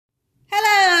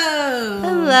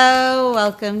Hello,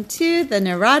 welcome to the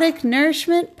Neurotic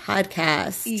Nourishment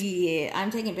Podcast. Yeah,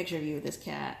 I'm taking a picture of you with this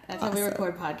cat. That's how we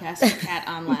record podcasts, cat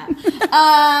on lap.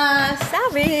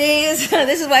 Salvies!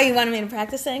 This is why you wanted me to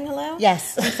practice saying hello?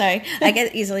 Yes. I'm sorry. I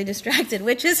get easily distracted,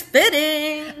 which is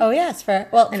fitting. Oh, yes.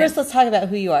 First let's talk about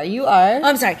who you are. You are... Oh,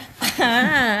 I'm sorry.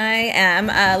 I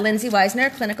am Lindsay Weisner,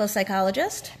 clinical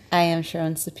psychologist. I am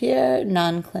Sharon Sapir,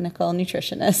 non-clinical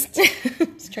nutritionist.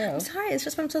 It's true. I'm sorry, it's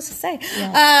just what I'm supposed to say.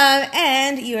 Yeah.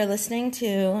 And you are listening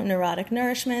to Neurotic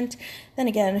Nourishment. Then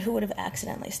again, who would have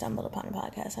accidentally stumbled upon a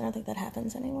podcast? I don't think that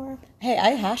happens anymore. Hey,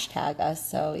 I hashtag us,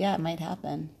 so yeah, it might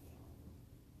happen.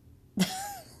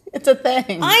 It's a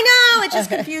thing. I know, it just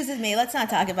confuses me. Let's not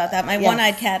talk about that. My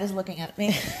one-eyed cat is looking at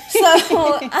me.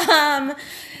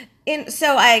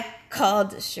 So I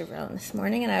called Sharon this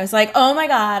morning and I was like, oh my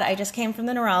God, I just came from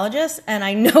the neurologist and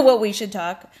I know what we should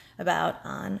talk about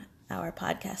on our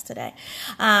podcast today.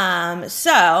 Sharon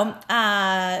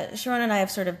and I have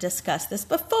sort of discussed this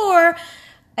before.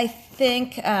 I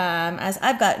think as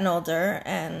I've gotten older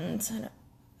and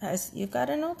as you've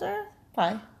gotten older,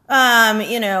 Bye.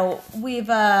 we've...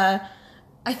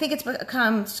 I think it's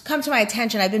come to my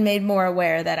attention. I've been made more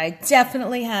aware that I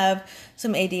definitely have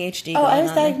some ADHD. Oh, I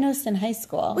was diagnosed in high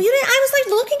school. Well, you didn't. I was like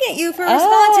looking at you for a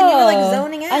response, and you were like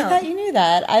zoning out. I thought you knew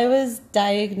that. I was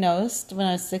diagnosed when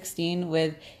I was 16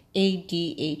 with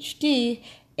ADHD,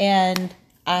 and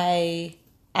I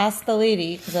asked the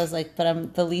lady because I was like, "But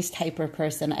I'm the least hyper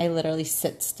person. I literally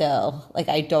sit still, like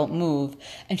I don't move."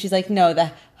 And she's like, "No,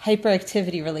 the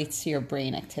hyperactivity relates to your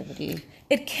brain activity."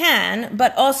 It can,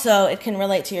 but also it can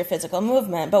relate to your physical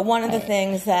movement. But one of the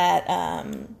things that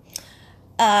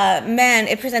men,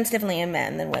 it presents differently in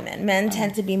men than women. Men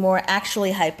tend to be more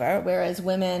actually hyper, whereas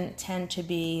women tend to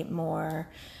be more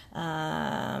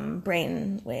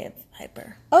brainwave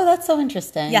hyper. Oh, that's so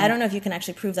interesting. Yeah, I don't know if you can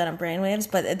actually prove that on brainwaves,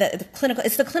 but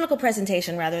it's the clinical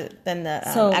presentation rather than the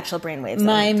actual brainwaves.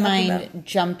 My mind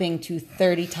jumping to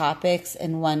 30 topics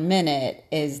in 1 minute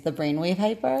is the brainwave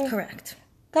hyper? Correct.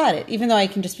 Got it. Even though I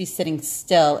can just be sitting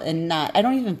still and I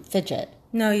don't even fidget.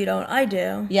 No, you don't. I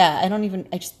do. Yeah, I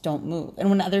just don't move. And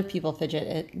when other people fidget,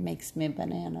 it makes me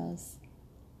bananas.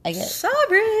 I get...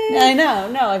 Sorry. I know.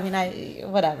 No, I mean,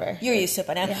 whatever. You're used to it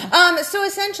by now. Yeah. So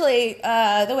essentially,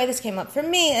 the way this came up for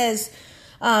me is,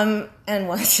 and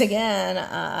once again,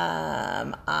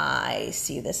 I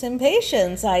see this in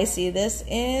patients. I see this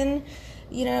in...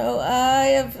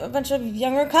 I have a bunch of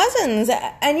younger cousins,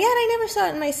 and yet I never saw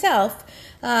it in myself.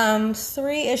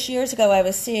 3-ish years ago, I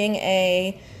was seeing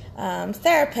a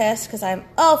therapist, because I'm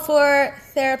all for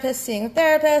therapists seeing a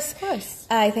therapist. Of course.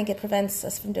 I think it prevents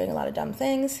us from doing a lot of dumb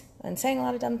things and saying a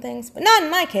lot of dumb things, but not in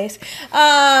my case.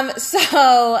 My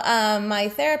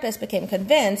therapist became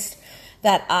convinced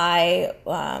that I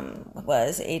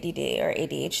was ADD or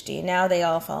ADHD. Now they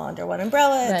all fall under one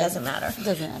umbrella. It doesn't matter. It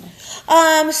doesn't matter.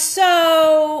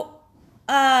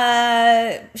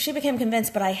 She became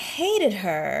convinced, but I hated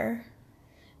her.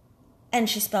 And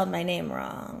she spelled my name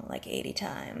wrong like 80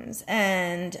 times.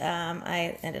 And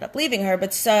I ended up leaving her.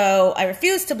 But so I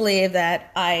refused to believe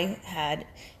that I had,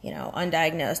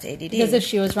 undiagnosed ADD. Because if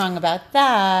she was wrong about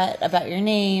that, about your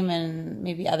name and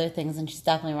maybe other things, then she's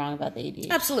definitely wrong about the ADHD.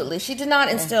 Absolutely. She did not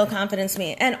instill confidence in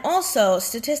me. And also,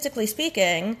 statistically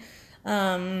speaking,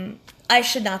 I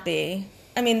should not be.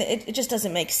 I mean, it just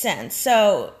doesn't make sense.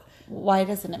 So why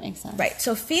doesn't it make sense? Right.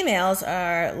 So females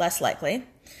are less likely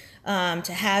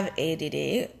to have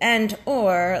ADD and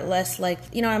or less like,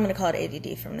 I'm going to call it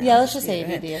ADD from now. Yeah, let's just say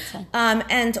ADD, it's fine.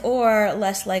 And or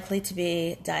less likely to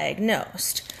be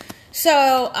diagnosed.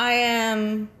 So I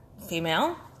am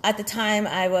female. At the time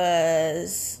I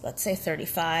was, let's say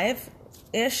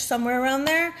 35-ish, somewhere around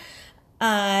there.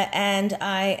 And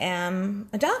I am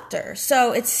a doctor.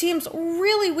 So it seems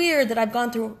really weird that I've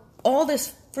gone through all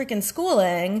this freaking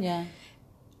schooling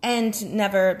and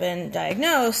never been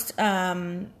diagnosed.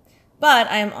 But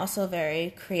I am also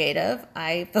very creative.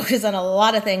 I focus on a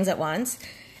lot of things at once.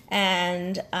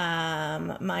 And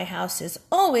my house is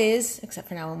always, except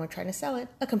for now when we're trying to sell it,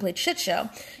 a complete shit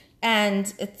show.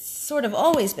 And it's sort of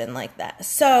always been like that.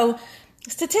 So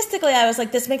statistically, I was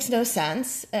like, this makes no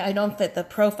sense. I don't fit the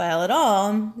profile at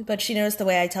all. But she knows the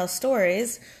way I tell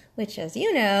stories, which, as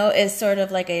you know, is sort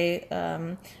of like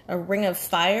a ring of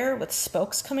fire with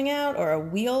spokes coming out, or a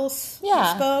wheel's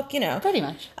spoke, Pretty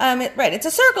much. It's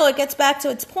a circle. It gets back to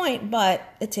its point, but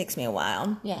it takes me a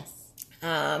while. Yes.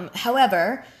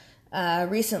 However,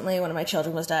 recently one of my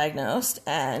children was diagnosed,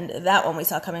 and that one we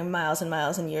saw coming miles and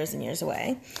miles and years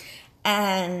away.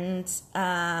 And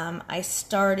I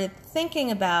started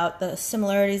thinking about the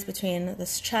similarities between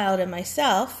this child and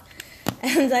myself,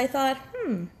 and I thought,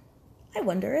 I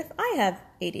wonder if I have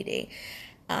ADD.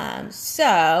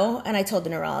 And I told the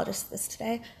neurologist this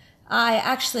today. I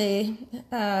actually,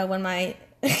 when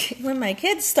my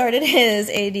kid started his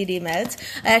ADD meds,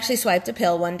 I actually swiped a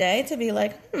pill one day to be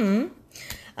like,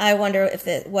 I wonder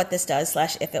what this does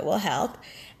 / if it will help.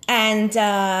 And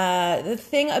the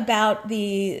thing about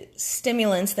the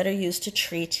stimulants that are used to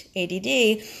treat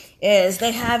ADD is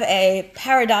they have a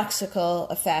paradoxical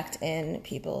effect in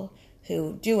people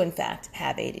who do in fact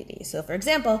have ADD. So for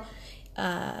example,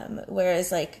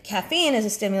 whereas like caffeine as a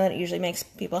stimulant, it usually makes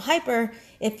people hyper.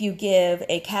 If you give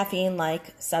a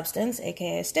caffeine-like substance,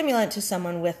 aka a stimulant, to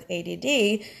someone with ADD,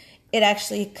 it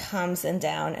actually calms them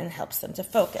down and helps them to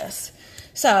focus.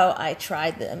 So I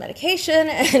tried the medication,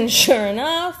 and sure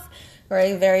enough, for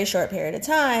a very short period of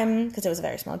time, because it was a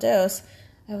very small dose,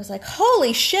 I was like,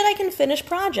 holy shit, I can finish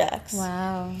projects.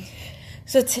 Wow.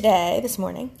 So this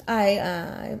morning,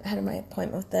 I had my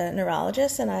appointment with the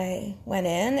neurologist, and I went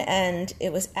in, and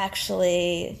it was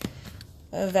actually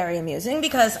very amusing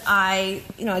because I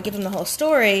give him the whole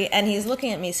story, and he's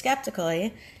looking at me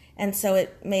skeptically, and so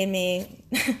it made me,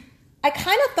 I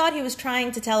kind of thought he was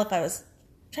trying to decide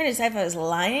if I was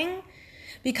lying,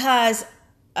 because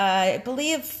I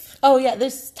believe... Oh, yeah,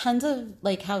 there's tons of,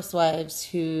 like, housewives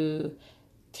who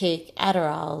take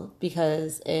Adderall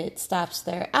because it stops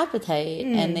their appetite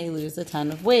and they lose a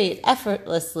ton of weight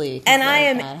effortlessly. And I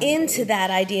am into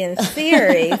that idea in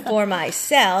theory for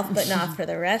myself, but not for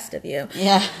the rest of you.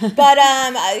 Yeah. But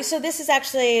so this is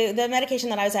actually the medication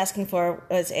that I was asking for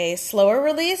was a slower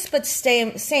release, but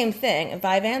same thing.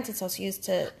 Vyvanse, it's also used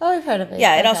to. Oh, I've heard of it.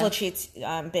 Yeah, it also treats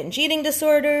binge eating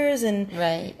disorders and.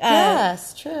 Right.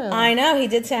 Yes, true. I know he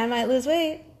did say I might lose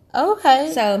weight.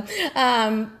 Okay. So,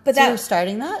 but you're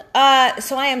starting that?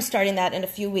 So I am starting that in a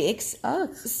few weeks.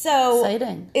 Oh, so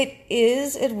exciting.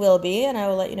 It will be, and I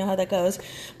will let you know how that goes.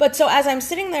 But so as I'm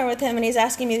sitting there with him and he's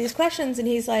asking me these questions and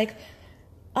he's like,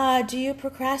 do you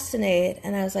procrastinate?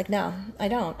 And I was like, no, I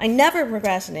don't. I never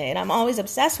procrastinate. I'm always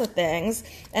obsessed with things.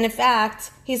 And in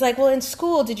fact, he's like, well, in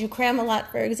school, did you cram a lot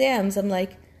for exams? I'm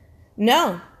like,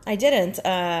 no, I didn't.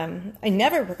 I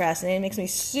never procrastinate. It makes me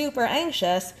super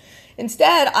anxious.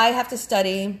 Instead, I have to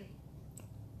study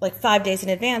like 5 days in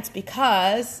advance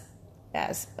because,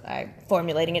 as I'm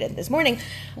formulating it this morning,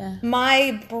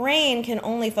 my brain can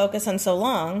only focus on so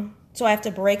long, so I have to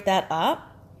break that up.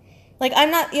 Like,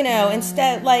 I'm not,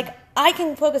 instead, like, I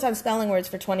can focus on spelling words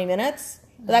for 20 minutes,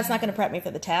 but that's not going to prep me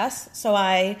for the test, so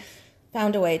I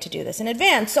found a way to do this in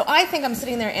advance. So I think I'm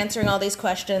sitting there answering all these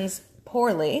questions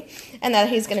poorly, and that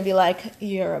he's going to be like,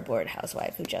 you're a bored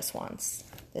housewife who just wants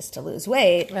this to lose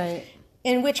weight. Right.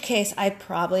 In which case, I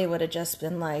probably would have just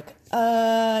been like,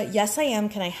 yes, I am.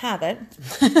 Can I have it?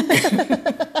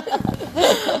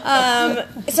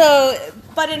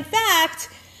 But in fact,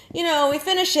 we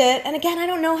finish it. And again, I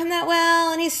don't know him that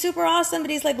well. And he's super awesome.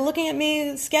 But he's like looking at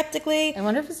me skeptically. I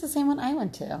wonder if it's the same one I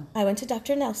went to. I went to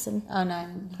Dr. Nelson. Oh, no.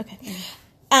 Okay.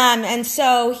 And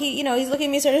so he's looking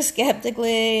at me sort of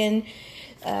skeptically and...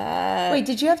 Wait,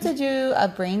 did you have to do a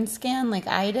brain scan like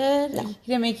I did? No. He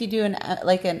didn't make you do an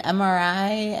MRI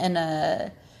and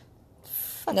a...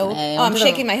 No. Oh, I'm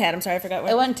shaking my head. I'm sorry, I forgot.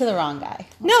 I went to the wrong guy.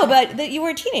 No, but you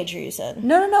were a teenager, you said.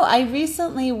 No. I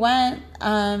recently went,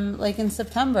 in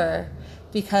September,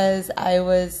 because I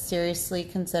was seriously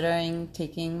considering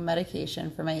taking medication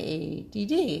for my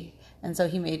ADD. And so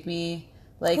he made me,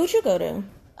 like... Who'd you go to?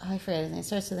 Oh, I forget his name. It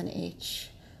starts with an H.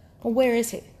 Well, where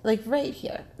is he? Like, right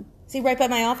here. Is he right by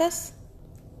my office?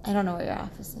 I don't know where your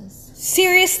office is.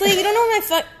 Seriously? You don't know where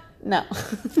my No.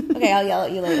 Okay, I'll yell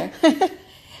at you later.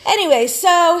 Anyway,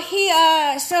 so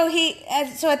at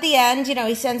the end,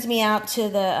 he sends me out to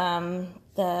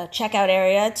the checkout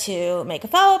area to make a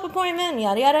follow-up appointment, and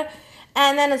yada yada.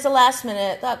 And then it's a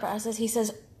last-minute thought process. He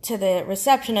says to the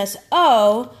receptionist,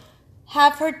 "Oh,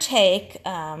 have her take."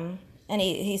 And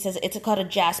he says it's called a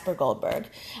Jasper Goldberg.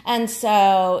 And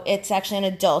so it's actually an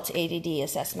adult ADD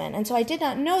assessment. And so I did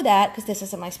not know that because this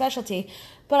isn't my specialty.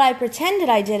 But I pretended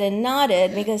I did and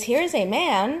nodded because here's a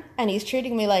man and he's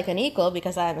treating me like an equal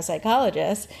because I'm a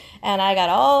psychologist. And I got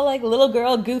all like little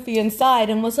girl goofy inside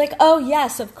and was like, oh,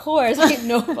 yes, of course. I have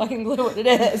no fucking clue what it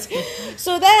is.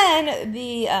 So then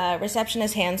the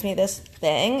receptionist hands me this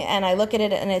thing and I look at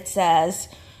it and it says,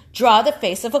 draw the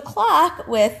face of a clock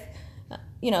with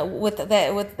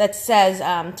that says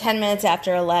 10 minutes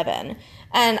after 11.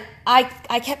 And I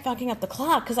kept fucking up the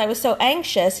clock because I was so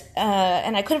anxious,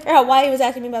 and I couldn't figure out why he was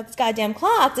asking me about this goddamn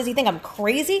clock. Does he think I'm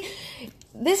crazy?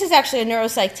 This is actually a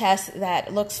neuropsych test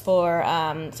that looks for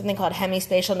something called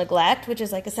hemispatial neglect, which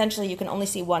is like essentially you can only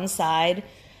see one side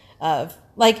of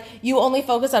Like, you only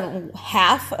focus on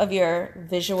half of your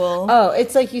visual. Oh,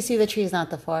 it's like you see the trees, not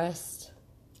the forest.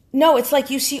 No, it's like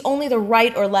you see only the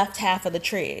right or left half of the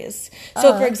trees.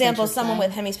 So, for that's example, someone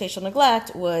with hemispatial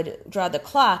neglect would draw the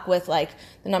clock with, like,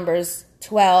 the numbers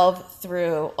 12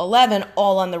 through 11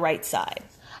 all on the right side.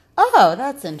 Oh,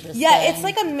 that's interesting. Yeah, it's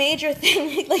like a major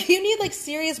thing. Like, you need, like,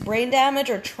 serious brain damage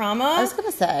or trauma. I was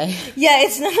going to say. Yeah,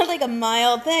 it's not like a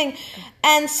mild thing.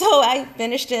 And so I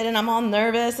finished it, and I'm all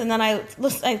nervous. And then I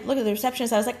looked at the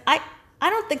receptionist. I was like, I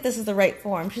don't think this is the right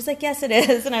form. She's like, yes, it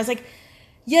is. And I was like,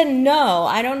 yeah, no,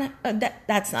 I don't.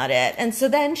 That's not it. And so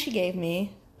then she gave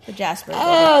me the Jasper.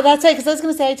 Oh, that's right. Because I was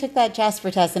going to say I took that Jasper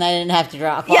test, and I didn't have to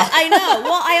drop off. Yeah, I know.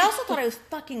 Well, I also thought I was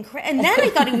fucking crazy. And then I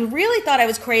thought he really thought I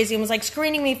was crazy and was, like,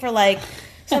 screening me for, like,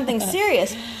 something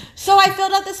serious. So I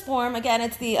filled out this form. Again,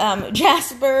 it's the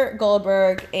Jasper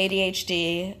Goldberg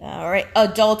ADHD or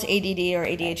adult ADD or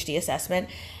ADHD assessment.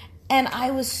 And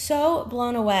I was so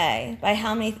blown away by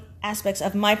how many aspects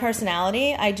of my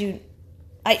personality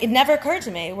it never occurred to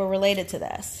me were related to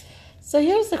this. So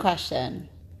here's the question.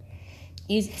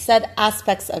 You said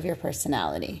aspects of your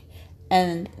personality.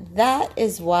 And that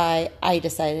is why I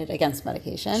decided against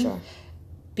medication. Sure.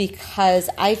 Because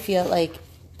I feel like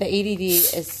the ADD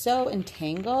is so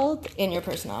entangled in your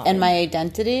personality and my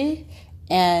identity.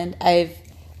 And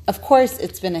of course,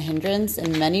 it's been a hindrance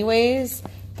in many ways,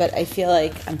 but I feel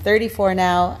like I'm 34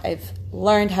 now. I've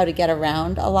learned how to get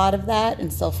around a lot of that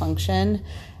and still function.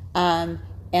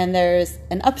 And there's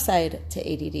an upside to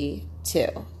ADD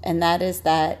too. And that is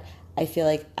that I feel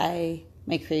like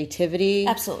my creativity.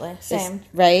 Absolutely. Same. Is,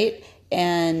 right?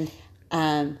 And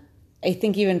I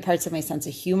think even parts of my sense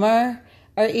of humor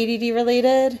are ADD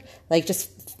related, like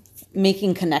just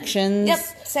making connections. Yep,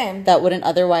 same. That wouldn't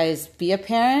otherwise be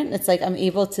apparent. It's like I'm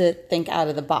able to think out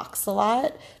of the box a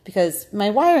lot because my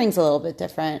wiring's a little bit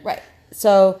different. Right.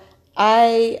 So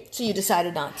you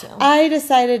decided not to. I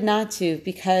decided not to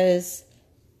because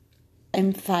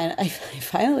I'm fine. I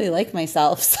finally like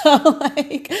myself, so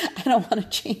like I don't want to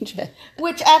change it.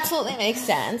 Which absolutely makes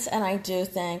sense, and I do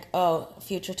think,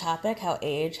 future topic, how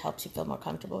age helps you feel more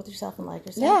comfortable with yourself and like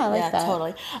yourself. Yeah, I like that.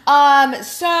 Totally.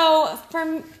 So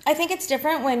I think it's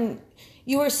different when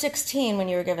you were 16 when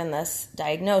you were given this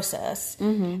diagnosis,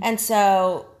 and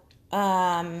so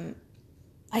I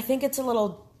think it's a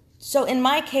little. So in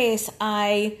my case,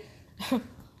 I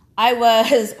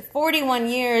was 41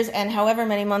 years and however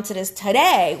many months it is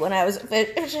today when I was,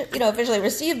 officially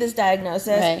received this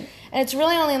diagnosis. Right. And it's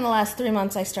really only in the last 3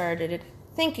 months I started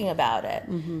thinking about it.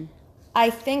 Mm-hmm.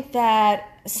 I think that,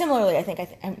 similarly, I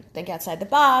think outside the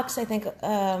box. I think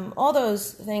all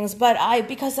those things. But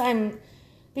because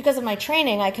of my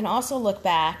training, I can also look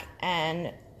back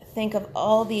and think of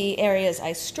all the areas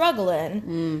I struggle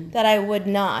in that I would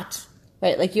not.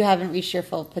 Right, like you haven't reached your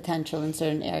full potential in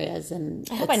certain areas, and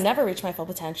I hope I never reach my full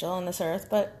potential on this earth.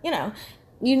 But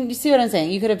you see what I'm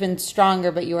saying. You could have been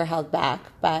stronger, but you were held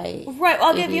back by. Right.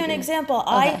 I'll give you an example.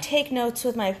 Okay. I take notes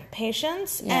with my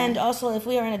patients, and also if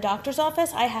we are in a doctor's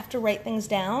office, I have to write things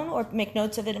down or make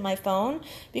notes of it in my phone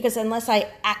because unless I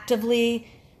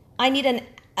need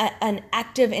an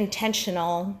active,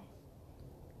 intentional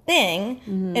thing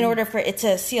in order for it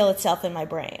to seal itself in my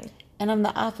brain. And I'm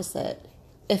the opposite.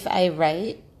 If I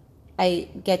write, I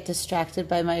get distracted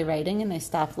by my writing and I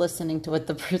stop listening to what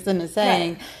the person is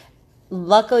saying. Right.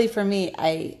 Luckily for me,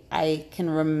 I can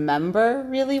remember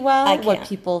really well what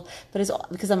people, but it's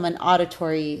because I'm an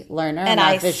auditory learner and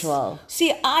not visual.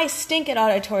 See, I stink at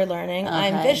auditory learning. Okay.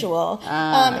 I'm visual.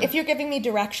 If you're giving me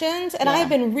directions, and I've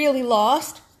been really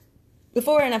lost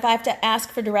before, and if I have to ask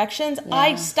for directions,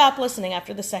 I stop listening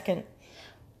after the second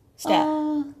step.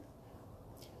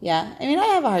 Yeah, I mean,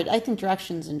 I think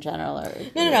directions in general are...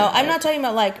 No, I'm not talking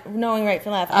about, like, knowing right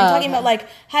from left. I'm talking about, like,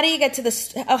 how do you get to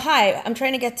this... Oh, hi, I'm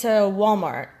trying to get to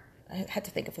Walmart. I had to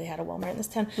think if we had a Walmart in this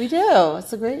town. We do.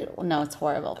 It's a great... No, it's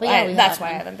horrible. But that's why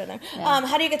I haven't been there. Yeah.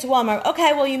 How do you get to Walmart?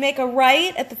 Okay, well, you make a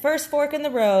right at the first fork in the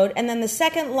road, and then the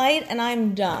second light, and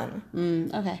I'm done.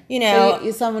 Okay. So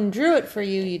if someone drew it for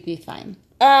you, you'd be fine.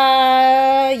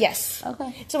 Yes.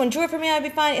 Okay. If someone drew it for me, I'd be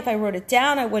fine. If I wrote it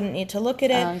down, I wouldn't need to look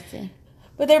at it. Oh, I see.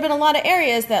 But there have been a lot of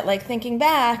areas that, like, thinking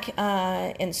back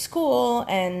in school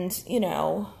and,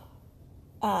 in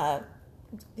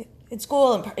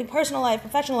school and in personal life,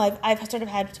 professional life, I've sort of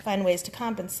had to find ways to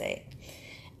compensate.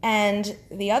 And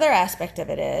the other aspect of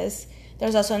it is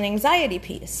there's also an anxiety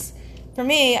piece. For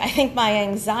me, I think my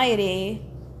anxiety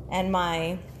and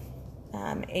my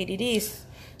ADD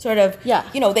sort of, Yeah.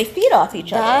 they feed off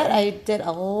each That other. I did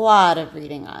a lot of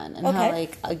reading on, and how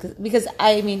because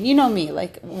I mean, you know me,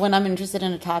 like when I'm interested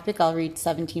in a topic, I'll read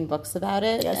 17 books about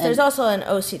it. Yes, there's also an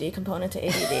OCD component to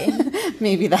ADD.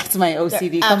 Maybe that's my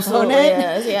OCD There absolutely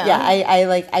component. is, yeah.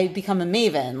 Yeah, I become a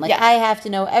maven. Like Yeah. I have to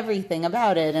know everything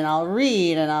about it, and I'll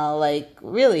read and I'll like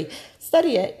really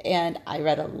study it. And I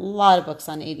read a lot of books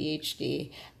on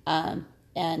ADHD.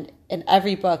 And in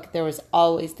every book, they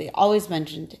always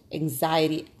mentioned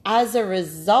anxiety as a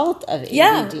result of ADD.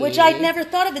 Yeah, which I'd never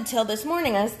thought of until this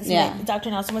morning, as Yeah. Dr.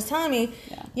 Nelson was telling me.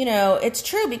 Yeah. It's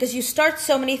true because you start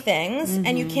so many things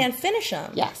and you can't finish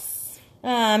them. Yes.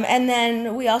 And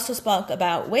then we also spoke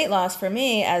about weight loss for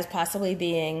me as possibly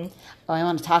being Oh, I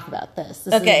want to talk about this.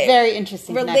 This is a very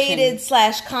interesting related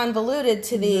 / convoluted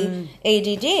to the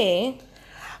ADD.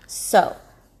 So,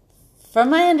 from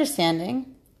my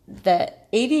understanding, the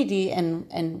ADD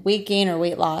and weight gain or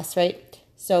weight loss, right?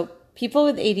 So people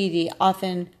with ADD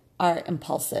often are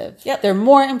impulsive. Yep. They're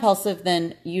more impulsive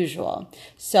than usual.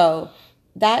 So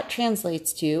that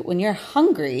translates to when you're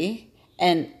hungry,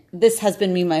 and this has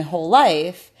been me my whole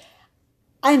life,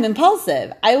 I'm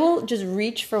impulsive. I will just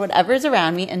reach for whatever's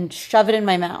around me and shove it in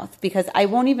my mouth because I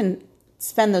won't even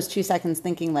spend those 2 seconds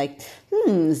thinking like,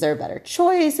 is there a better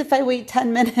choice if I wait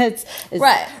 10 minutes?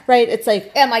 Right. Right. It's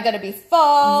like, am I going to be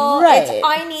full? Right.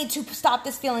 I need to stop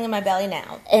this feeling in my belly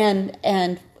now.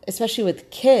 and especially with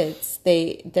kids,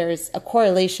 there's a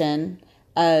correlation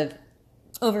of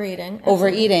Overeating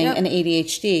overeating Yep. and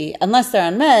ADHD, unless they're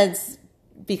on meds,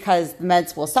 because the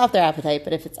meds will stop their appetite.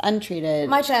 But if it's untreated,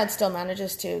 My child still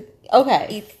manages to okay,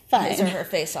 eat fine. his or her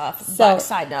face off. So-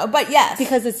 Side note, but yes,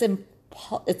 Because it's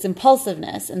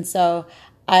impulsiveness, and so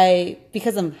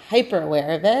because I'm hyper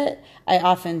aware of it, I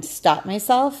often stop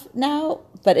myself now.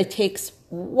 But it takes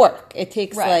work. It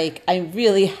takes Right. I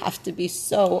really have to be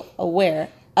so aware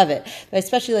of it. But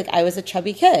especially I was a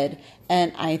chubby kid,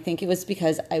 and I think it was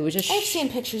because I was just I've seen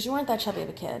pictures. You weren't that chubby of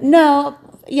a kid. no,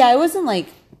 yeah, I wasn't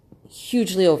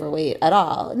hugely overweight at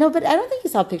all. No, but I don't think you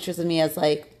saw pictures of me as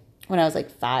when I was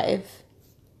 5.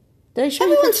 Did I show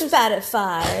you Everyone's pictures? fat at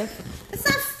 5. That's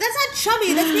not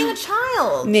chubby. That's being a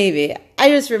child. Maybe. I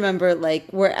just remember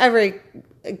wherever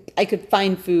I could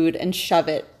find food and shove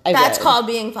it, That's would. called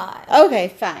being 5. Okay,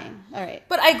 fine. All right.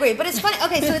 But I agree. But it's funny.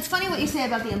 Okay, so it's funny what you say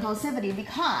about the impulsivity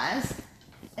because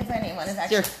if anyone is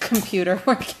actually Your computer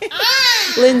working.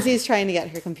 Lindsay's trying to get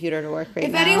her computer to work right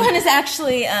if now. anyone is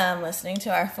actually listening to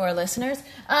our 4 listeners,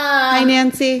 Hi,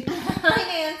 Nancy.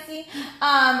 hi Nancy.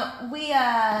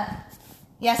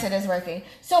 Yes, it is working.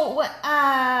 So what?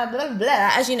 Blah, blah, blah.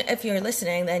 As you know, if you're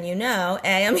listening, then you know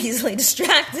A, I'm easily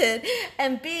distracted,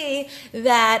 and B,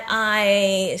 that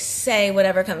I say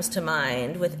whatever comes to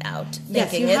mind without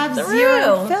Yes, thinking you it have through.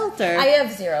 zero filter. I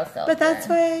have zero filter. But that's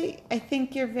why I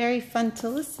think you're very fun to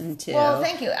listen to. Well,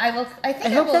 thank you. I will. I think I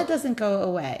hope will, that doesn't go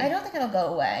away. I don't think it'll go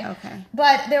away. Okay.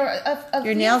 But there were a Your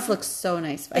few- nails look so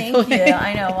nice, by Thank the way. you.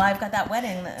 I know. Well, I've got that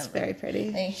wedding. It's very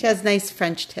pretty. Thank She has nice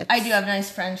French tips. I do have nice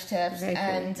French tips, Very pretty.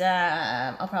 and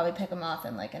I'll probably pick them off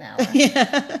in an hour.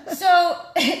 So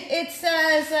it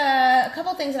says a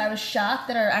couple things that I was shocked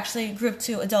that are actually grouped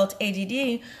to adult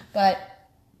ADD, but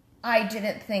I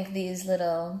didn't think these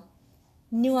little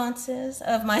nuances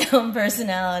of my own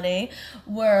personality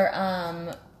were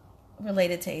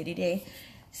related to ADD.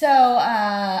 So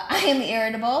I am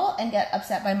irritable and get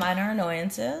upset by minor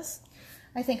annoyances.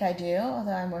 I think I do,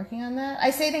 although I'm working on that. I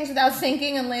say things without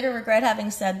thinking and later regret having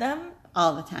said them.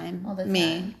 All the time. All the Me.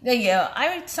 time. There you go.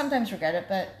 I sometimes regret it,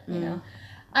 but, you know.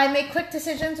 I make quick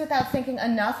decisions without thinking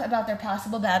enough about their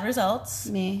possible bad results.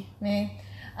 Me.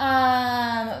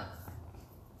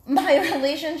 My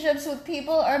relationships with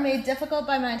people are made difficult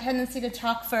by my tendency to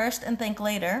talk first and think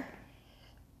later.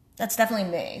 That's definitely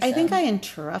me. I so. think I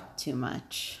interrupt too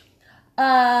much.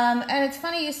 And it's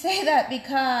funny you say that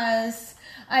because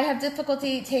I have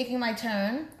difficulty taking my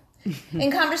turn.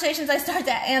 In conversations, I start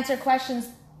to answer questions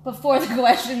before the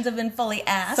questions have been fully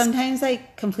asked. Sometimes I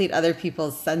complete other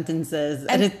people's sentences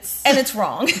and it's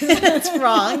wrong. it's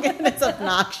wrong and it's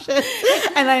obnoxious.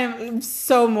 And I am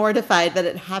so mortified that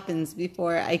it happens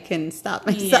before I can stop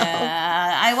myself.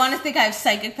 Yeah, I want to think I have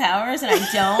psychic powers and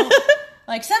I don't.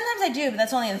 Sometimes I do, but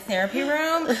that's only in the therapy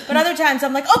room. But other times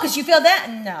I'm like, oh, because you feel that?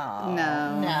 No.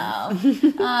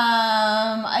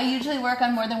 I usually work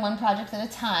on more than one project at a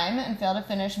time and fail to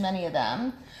finish many of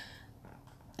them.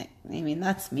 I mean,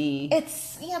 that's me. But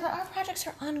our projects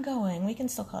are ongoing. We can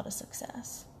still call it a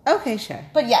success. Okay, sure.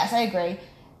 But yes, I agree.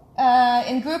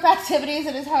 In group activities,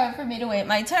 it is hard for me to wait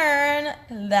my turn.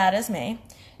 That is me.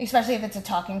 especially if it's a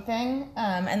talking thing.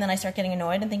 And then I start getting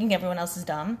annoyed and thinking everyone else is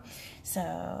dumb.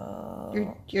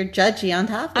 So you're judgy on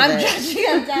top of I'm it. judgy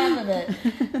on top of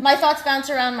it. My thoughts bounce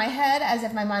around my head as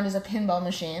if my mind is a pinball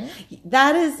machine.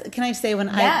 That is, can I say,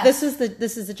 Yes.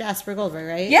 this is the Jasper Goldberg,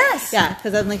 right? Yes. Yeah,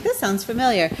 because I'm like, this sounds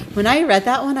familiar. When I read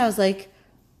that one, I was like,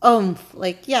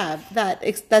 yeah,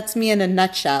 that's me in a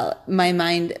nutshell. My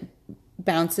mind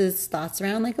bounces thoughts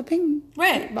around like a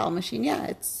pinball machine.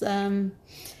 Yeah,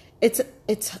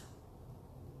 it's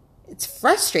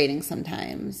frustrating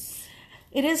sometimes.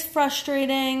 It is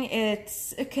frustrating. It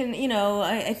can,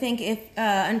 I think if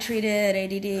untreated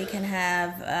ADD can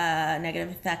have a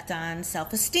negative effect on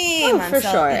self-esteem. Oh, for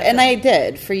sure. And I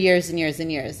did for years and years and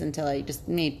years until I just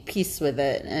made peace with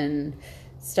it and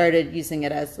started using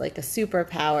it as like a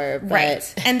superpower. But...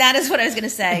 Right. And that is what I was going to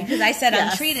say. Because I said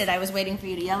Yes. untreated, I was waiting for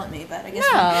you to yell at me, but I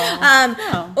guess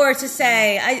No. Or to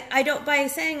say, I don't, by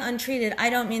saying untreated, I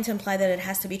don't mean to imply that it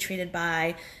has to be treated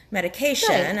by medication.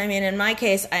 Right. I mean, in my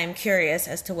case, I'm curious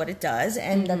as to what it does,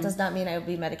 and that does not mean I will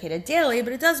be medicated daily,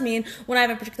 but it does mean when I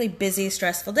have a particularly busy,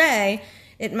 stressful day,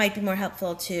 it might be more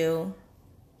helpful to,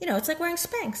 it's like wearing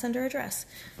Spanx under a dress.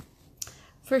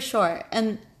 For sure.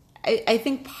 And I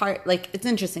think it's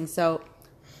interesting. So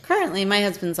currently my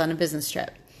husband's on a business trip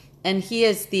and he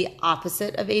is the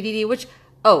opposite of ADD,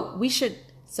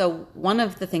 so one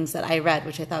of the things that I read,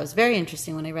 which I thought was very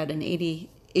interesting when I read an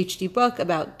ADHD book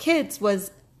about kids, was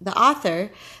the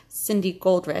author, Cindy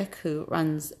Goldrick, who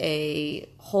runs a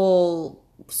whole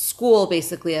school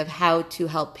basically of how to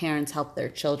help parents help their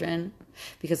children,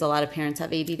 because a lot of parents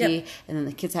have ADD and then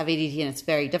the kids have ADD and it's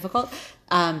very difficult.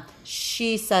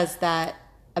 She says that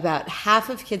about half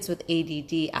of kids with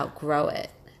ADD outgrow it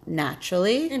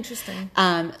naturally. Interesting.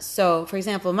 So, for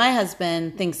example, my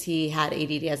husband thinks he had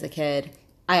ADD as a kid.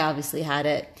 I obviously had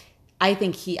it. I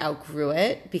think he outgrew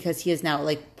it because he is now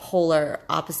like polar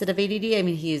opposite of ADD. I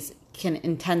mean, can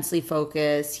intensely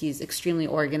focus. He's extremely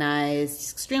organized.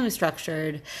 He's extremely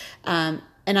structured. And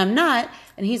I'm not.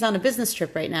 And he's on a business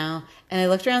trip right now. And I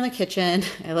looked around the kitchen.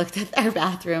 I looked at our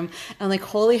bathroom. And I'm like,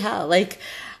 holy hell. Like,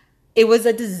 it was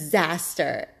a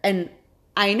disaster. And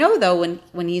I know, though,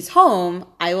 when he's home,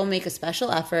 I will make a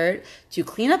special effort to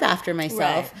clean up after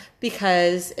myself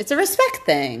because it's a respect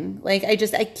thing. Like, I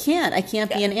can't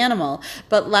be an animal.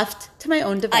 But left to my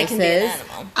own devices, I can be an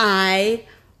animal. I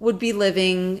would be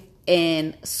living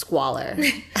in squalor.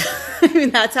 I mean,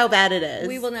 that's how bad it is.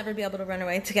 We will never be able to run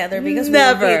away together because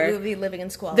we'll be living in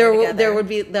squalor together.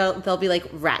 There'll be like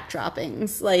rat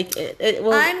droppings. Like it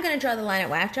will. I'm going to draw the line at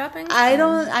whack droppings.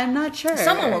 I'm not sure.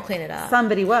 Someone will clean it up.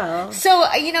 Somebody will. So,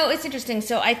 it's interesting.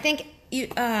 So I think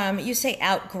you say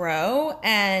outgrow,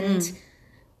 and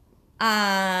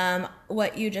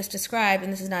what you just described,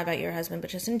 and this is not about your husband, but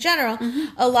just in general,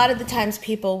 a lot of the times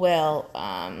people will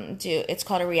it's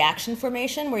called a reaction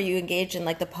formation, where you engage in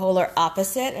like the polar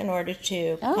opposite in order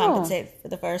to compensate for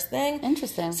the first thing.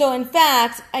 Interesting. So in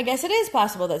fact, I guess it is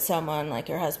possible that someone like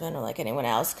your husband or like anyone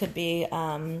else could be...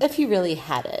 if he really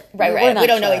had it. Right. We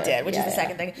don't know he did, which is the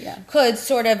second thing. Yeah. Could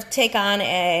sort of take on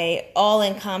a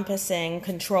all-encompassing,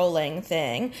 controlling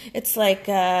thing. It's like,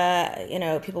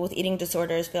 people with eating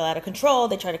disorders feel out of control.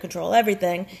 They try to control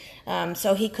everything.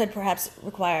 So he could perhaps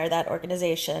require that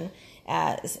organization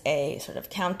as a sort of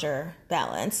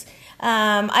counterbalance.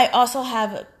 I also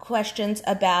have questions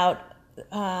about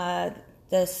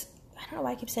this. I don't know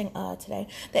why I keep saying today.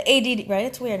 The ADD, right?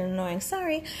 It's weird and annoying.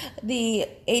 Sorry. The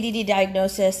ADD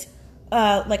diagnosis,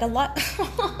 like a lot.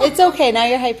 It's okay. Now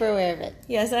you're hyper aware of it.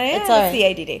 Yes, I am. It's all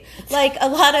right. The ADD. Like a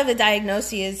lot of the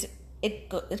diagnoses,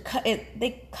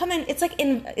 they come in. It's like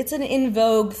it's an in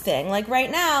vogue thing. Like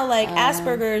right now, like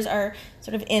Asperger's are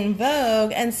sort of in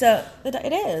vogue, and so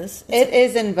it is. It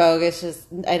is in vogue. It's just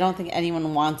I don't think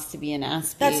anyone wants to be an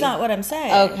Asperger. That's not what I'm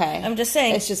saying. Okay, I'm just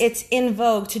saying it's in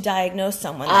vogue to diagnose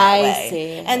someone that way. I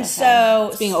see. And so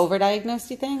it's being overdiagnosed.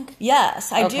 You think?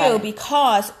 Yes, I do,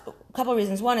 because a couple of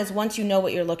reasons. One is once you know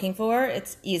what you're looking for,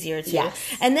 it's easier to. Yes.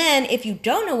 And then if you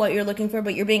don't know what you're looking for,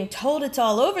 but you're being told it's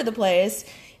all over the place.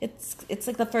 It's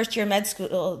like the first year med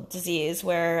school disease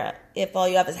where if all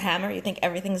you have is a hammer, you think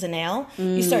everything's a nail.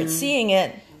 You start seeing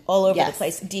it all over the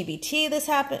place. DBT, this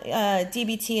happened.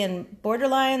 DBT and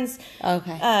borderlines.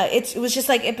 Okay. It was just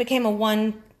like it became a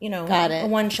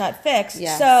one-shot fix.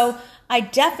 Yes. So I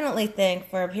definitely think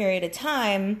for a period of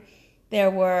time there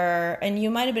were, and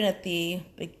you might have been at the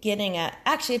beginning.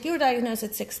 Actually, if you were diagnosed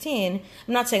at 16,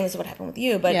 I'm not saying this is what happened with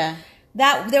you, but. Yeah.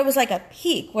 That there was like a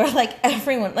peak where like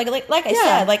everyone like I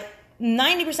said, like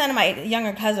 90% of my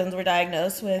younger cousins were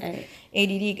diagnosed with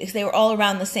ADD because they were all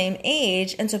around the same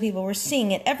age, and so people were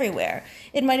seeing it everywhere.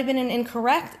 It might have been an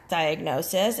incorrect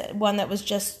diagnosis, one that was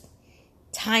just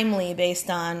timely based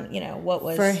on, what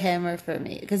was... For him or for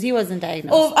me? Because he wasn't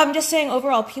diagnosed. Oh, I'm just saying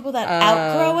overall, people that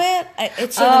outgrow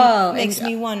it sort of makes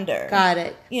me wonder. Got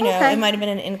it. It might have been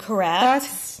an incorrect.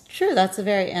 That's true. That's a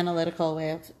very analytical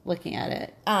way of looking at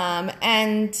it.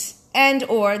 And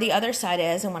or the other side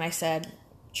is, and when I said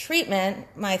treatment,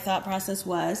 my thought process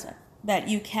was that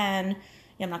you can...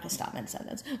 I'm not going to stop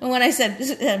mid-sentence. And when I said,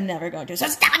 I'm never going to, so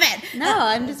stop it! No,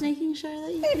 I'm just making sure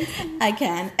that you can. I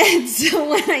can. And so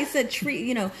when I said,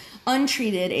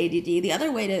 untreated ADD, the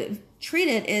other way to treat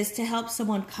it is to help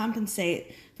someone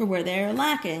compensate for where they're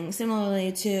lacking.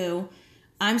 Similarly to,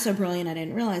 I'm so brilliant I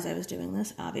didn't realize I was doing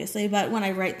this, obviously, but when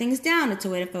I write things down, it's a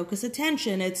way to focus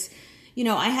attention. It's,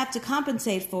 I have to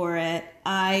compensate for it.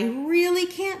 I really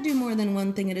can't do more than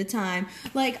one thing at a time.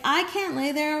 Like, I can't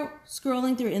lay there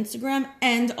scrolling through Instagram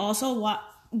and also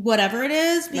whatever it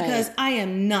is, because I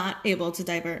am not able to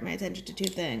divert my attention to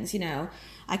two things.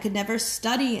 I could never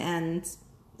study and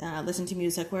listen to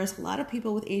music, whereas a lot of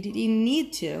people with ADD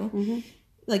need to. Mm-hmm.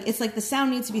 Like, it's like the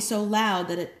sound needs to be so loud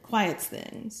that it quiets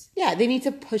things. Yeah, they need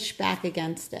to push back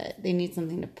against it. They need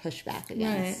something to push back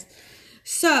against. Right.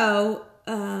 So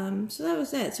that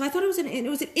was it. So I thought it was an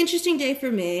interesting day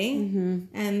for me,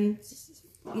 and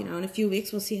in a few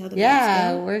weeks we'll see how the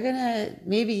months go. We're gonna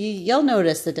maybe you'll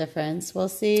notice the difference. We'll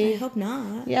see. I hope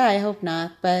not. Yeah, I hope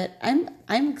not. But I'm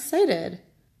excited.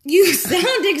 You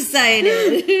sound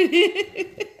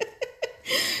excited.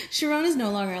 Sharon is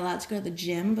no longer allowed to go to the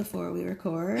gym before we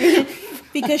record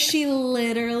because she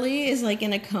literally is like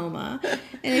in a coma.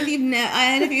 And if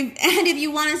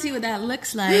you want to see what that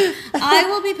looks like, I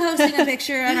will be posting a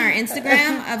picture on our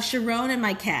Instagram of Sharon and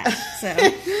my cat. So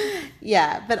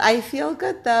yeah, but I feel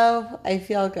good though. I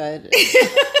feel good.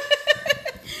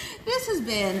 This has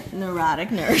been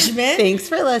Neurotic Nourishment. Thanks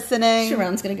for listening.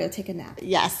 Sharon's gonna go take a nap.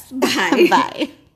 Yes. Bye. Bye.